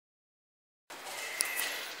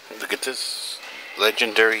Look at this.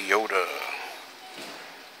 Legendary Yoda.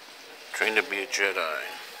 Trained to be a Jedi.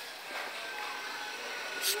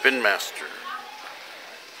 Spin Master.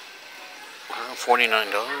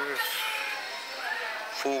 $49.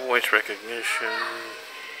 Full voice recognition.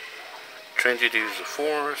 Trained to use the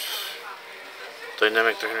Force.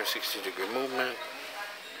 Dynamic 360-degree movement.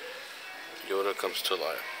 Yoda comes to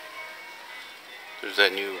life. There's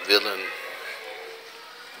that new villain.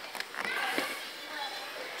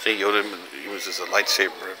 See, Yoda uses a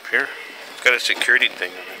lightsaber up here. It's got a security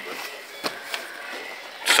thing on it. But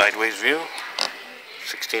sideways view.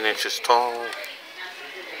 16 inches tall.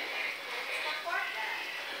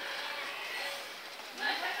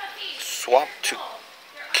 Swap to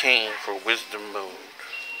Kane for wisdom mode.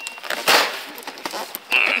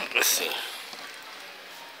 Let's see.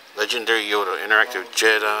 Legendary Yoda, interactive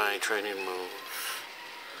Jedi training moves.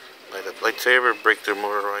 Light up lightsaber, break through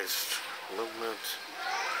motorized movements.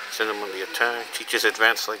 Send them on the attack. Teaches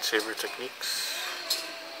advanced lightsaber techniques.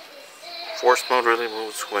 Force mode really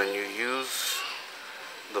moves when you use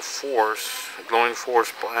the Force. Glowing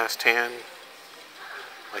Force blast hand.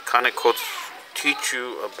 Iconic quotes teach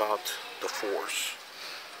you about the Force.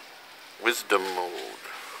 Wisdom mode.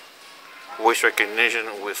 Voice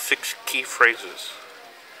recognition with 6 key phrases.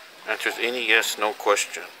 Answers any yes, no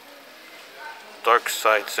question. Dark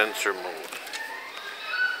side sensor mode.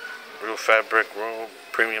 Real fabric robe.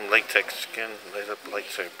 Premium latex skin. Light up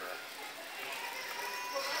lightsaber.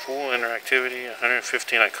 Full interactivity.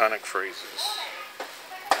 115 iconic phrases.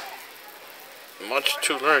 Much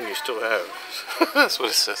to learn you still have. That's what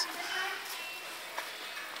it says.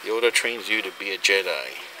 Yoda trains you to be a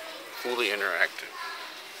Jedi. Fully interactive.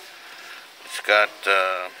 It's got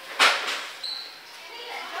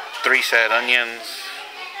 3 sad onions,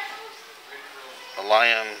 a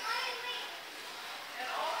lion,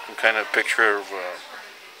 some kind of picture of a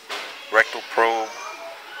rectal probe,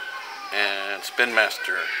 and Spin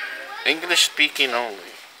Master. English speaking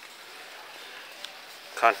only.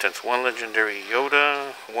 Contents: 1 legendary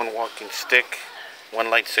Yoda, 1 walking stick, 1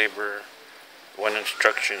 lightsaber, 1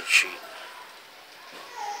 instruction sheet.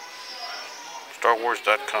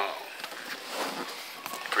 StarWars.com.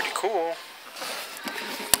 Pretty cool.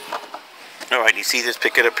 Alright, you see this?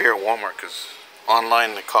 Pick it up here at Walmart, because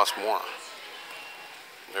online it costs more.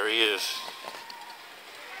 There he is.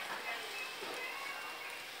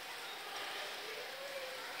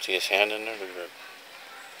 See his hand in there? Look at that.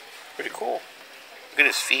 Pretty cool. Look at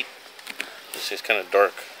his feet. This is kind of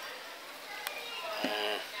dark.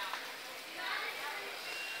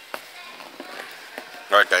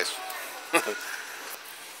 Alright, guys.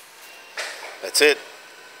 That's it.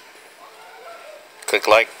 Click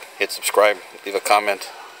like, hit subscribe, leave a comment.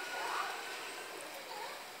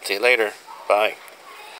 See you later. Bye.